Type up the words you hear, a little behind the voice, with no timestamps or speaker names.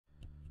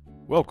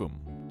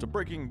Welcome to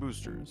Breaking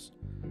Boosters.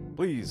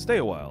 Please stay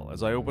a while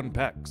as I open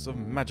packs of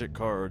magic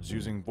cards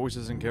using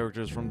voices and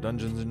characters from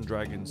Dungeons &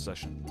 Dragons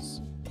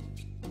sessions.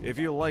 If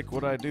you like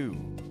what I do,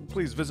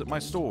 please visit my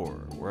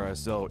store where I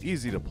sell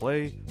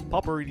easy-to-play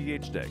Pauper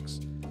EDH decks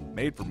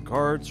made from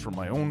cards from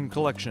my own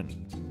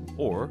collection.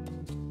 Or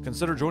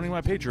consider joining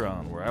my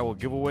Patreon where I will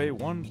give away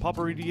one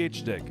Pauper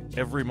EDH deck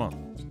every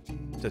month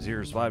to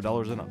tiers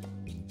 $5 and up.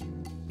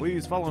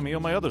 Please follow me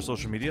on my other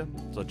social media,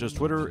 such as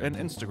Twitter and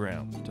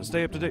Instagram, to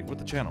stay up to date with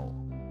the channel.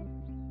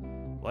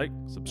 Like,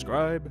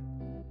 subscribe,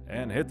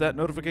 and hit that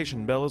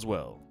notification bell as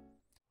well.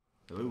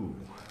 Hello,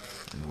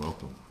 and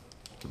welcome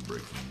to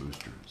Breaking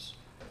Boosters.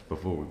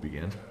 Before we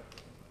begin,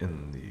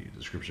 in the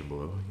description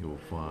below, you'll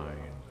find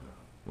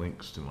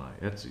links to my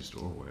Etsy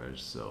store where I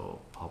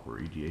sell Pauper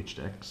EDH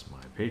decks,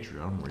 my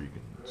Patreon where you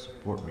can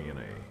support me in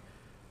a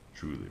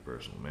truly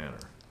personal manner,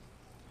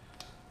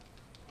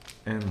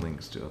 and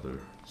links to other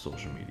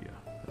social media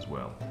as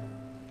well.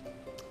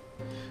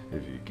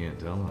 If you can't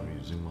tell, I'm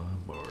using my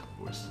bard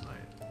voice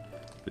tonight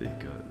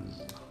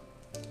because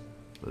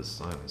the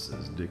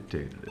sinuses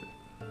dictated it.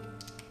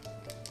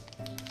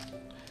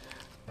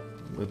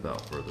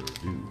 Without further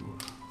ado,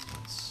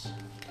 let's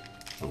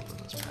open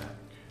this pack.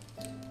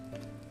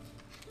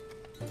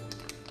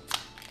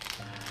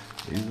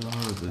 These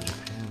are the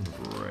Japan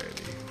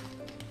variety,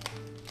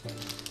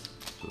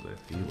 so they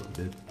feel a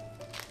bit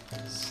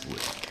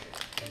slick.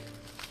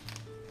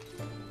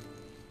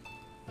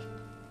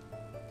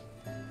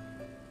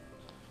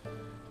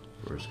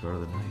 First card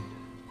of the night,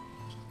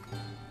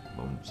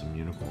 Lonesome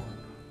Unicorn,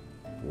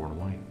 4 and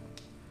white.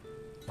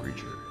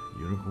 Creature,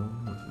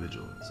 Unicorn with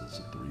Vigilance, it's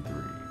a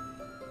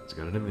 3/3. It's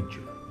got an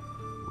adventure,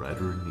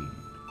 Rider in Need,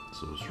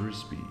 Sorcery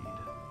Speed.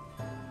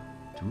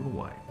 2 and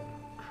white,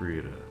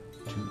 create a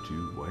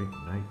 2/2 white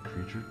knight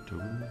creature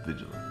token with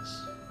Vigilance.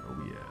 Oh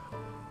yeah.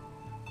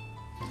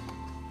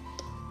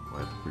 Why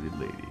the pretty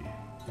lady.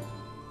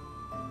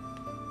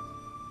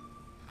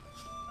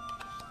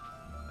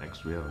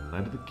 Next we have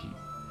Knight of the Keep.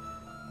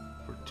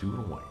 For 2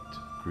 and white,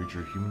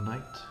 creature human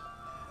knight.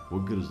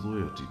 What good is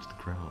loyalty to the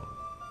crown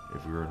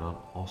if we are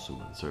not also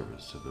in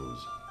service to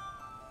those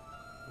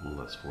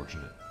less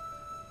fortunate?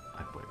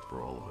 I fight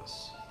for all of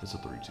us. It's a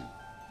 3/2.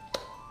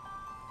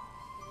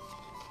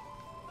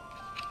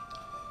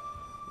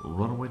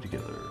 Run away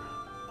together.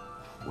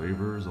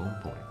 Flavors on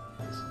point.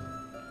 It's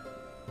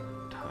an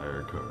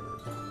entire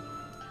card.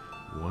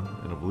 1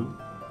 and a blue.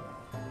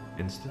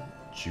 Instant.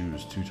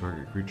 Choose 2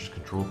 target creatures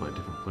controlled by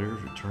different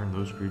players. Return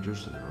those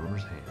creatures to their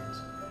owner's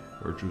hands.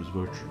 Virtue is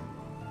virtue.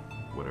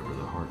 Whatever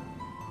the heart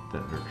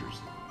that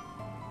nurtures it.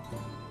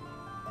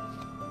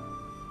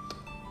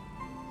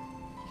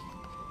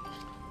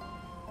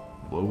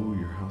 Blow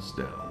your house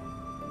down.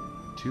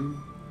 2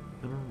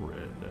 and a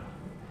red.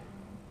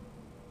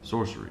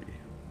 Sorcery.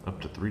 Up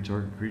to 3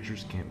 target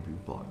creatures can't be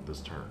blocked this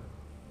turn.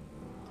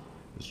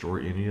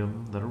 Destroy any of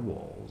them that are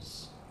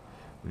walls.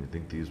 When you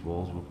think these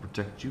walls will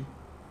protect you,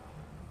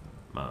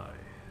 my,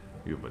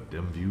 you have a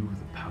dim view of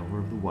the power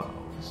of the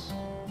wilds.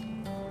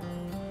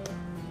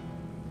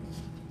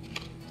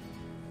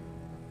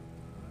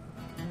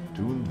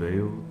 Two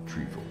Unveiled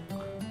Treefolk,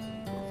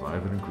 for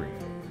 5 and a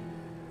green.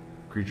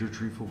 Creature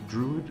Treefolk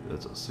Druid,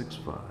 that's a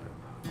 6/5.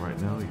 Right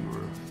now you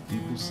are a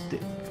feeble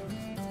stick,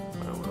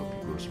 but I will help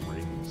you grow some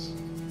rings.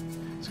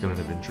 It's got an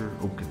adventure,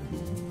 Oaken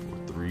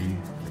Boom, for 3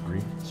 and a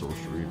green.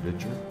 Sorcery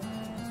Adventure,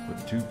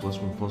 put 2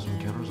 +1/+1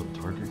 counters on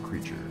target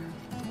creature.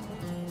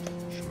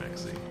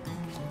 Schmexy.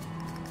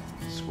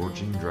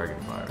 Scorching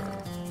Dragonfire.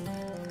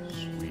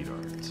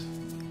 Sweetheart.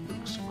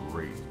 Looks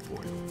great in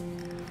foil.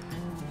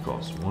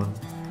 Costs 1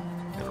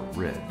 and a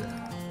red.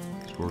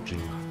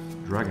 Scorching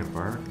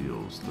Dragonfire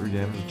deals 3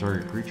 damage to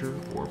target creature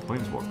or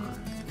planeswalker.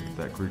 If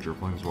that creature or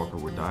planeswalker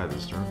would die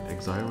this turn,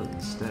 exile it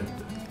instead.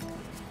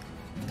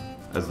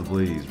 As the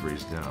blaze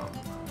races down,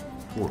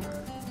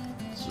 Porter,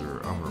 Sir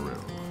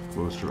Amarillo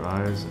closed her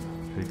eyes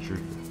and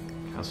pictured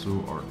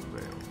Castle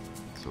Ardenvale,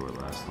 so her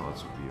last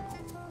thoughts would be of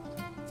home.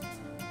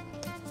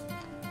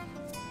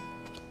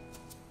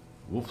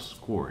 Wolf's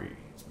Quarry,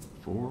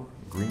 4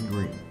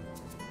 green.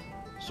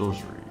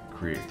 Sorcery,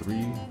 create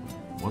 3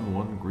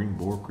 1/1 green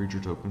boar creature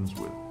tokens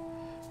with,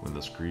 when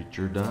this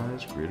creature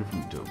dies, create a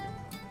food token.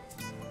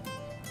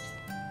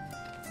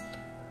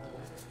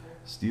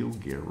 Steel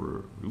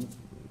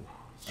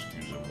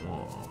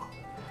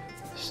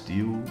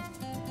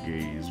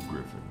Gaze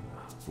Griffin,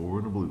 4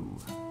 and a blue.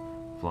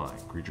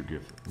 Flying creature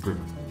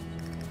Griffin.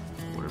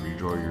 Whenever you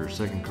draw your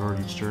second card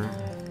each turn,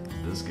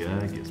 this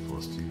guy gets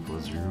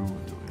 +2/+0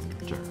 until end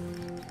of turn.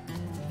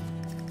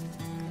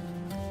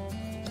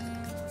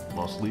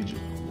 Lost Legion,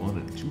 1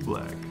 and 2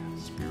 black,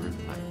 Spirit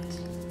Knight.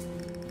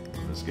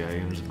 When this guy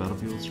enters the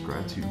battlefield,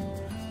 scry 2.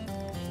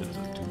 It is a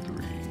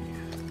 2/3.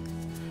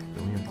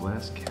 Then we have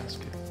Glass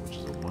Casket, which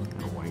is a 1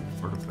 and a white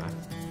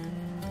artifact.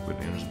 When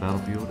it enters the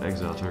battlefield,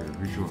 exile target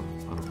creature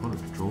an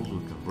opponent controls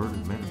with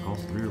converted mana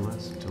cost 3 or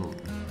less until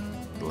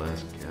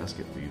Glass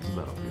Casket leaves the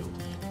battlefield.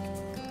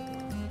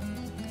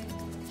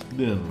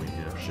 Then we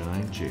have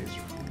Shine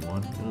Chaser for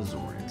 1 and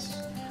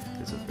Azorius.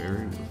 It's a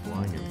fairy with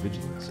flying and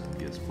vigilance and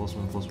gets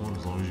 +1/+1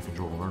 as long as you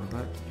control an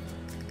artifact,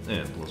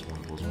 and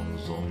 +1/+1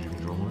 as long as you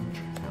control an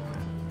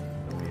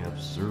enchantment. Then we have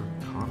Sir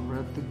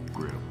Conrad the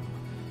Grim.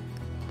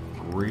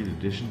 Great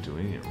addition to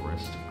any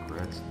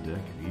aristocrat's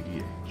deck in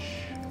EDH.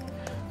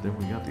 Then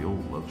we got the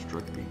old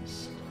Lovestruck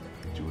Beast.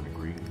 2 and a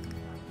green.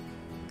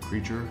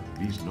 Creature,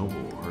 Beast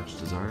Noble, Heart's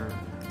Desire.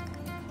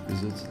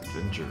 Visits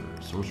Adventure.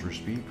 Sorcerer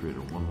Speed, create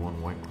a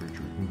 1/1 white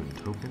creature human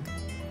token.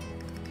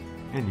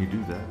 And you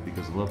do that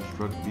because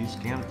Lovestruck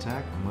Beast can't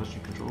attack unless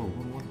you control a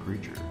 1/1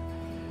 creature.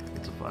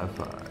 It's a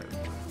 5/5.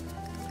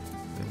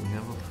 Then we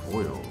have a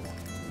foil.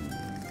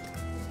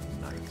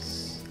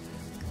 Nice.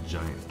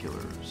 Giant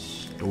Killer,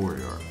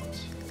 Story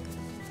Art.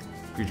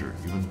 Creature,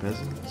 Human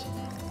Peasant.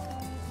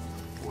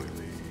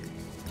 Foily.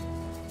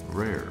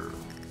 Rare.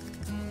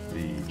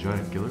 The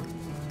Giant Killer,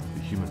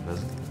 the Human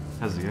Peasant,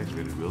 has the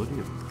activated ability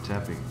of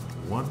tapping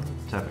a white,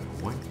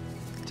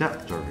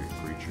 tap target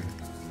creature.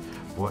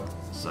 What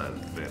size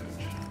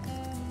advantage?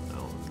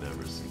 They'll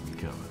never see me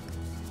coming.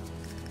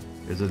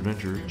 Its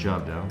adventure,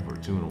 Job Down for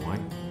 2 and a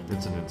white.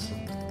 It's an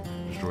instant.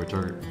 Destroy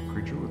target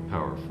creature with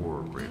power 4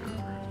 or greater.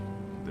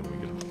 Then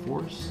we get a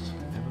forest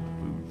and a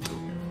food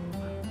token.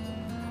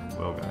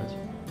 Well, guys,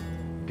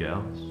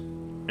 gals,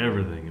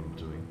 everything in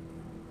between.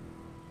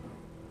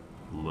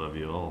 Love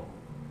you all.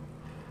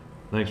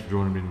 Thanks for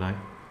joining me tonight.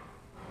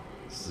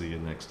 See you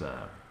next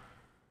time.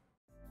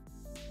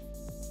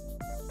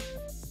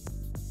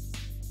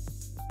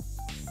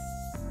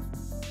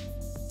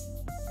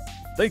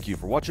 Thank you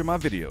for watching my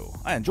video.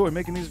 I enjoy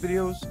making these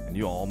videos, and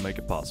you all make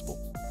it possible.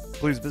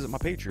 Please visit my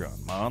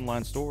Patreon, my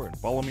online store, and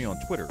follow me on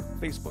Twitter,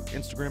 Facebook,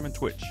 Instagram, and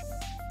Twitch.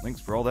 Links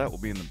for all that will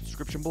be in the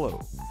description below.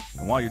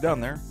 And while you're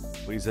down there,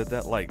 please hit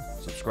that like,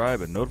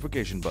 subscribe, and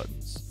notification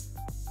buttons.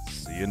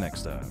 See you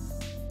next time.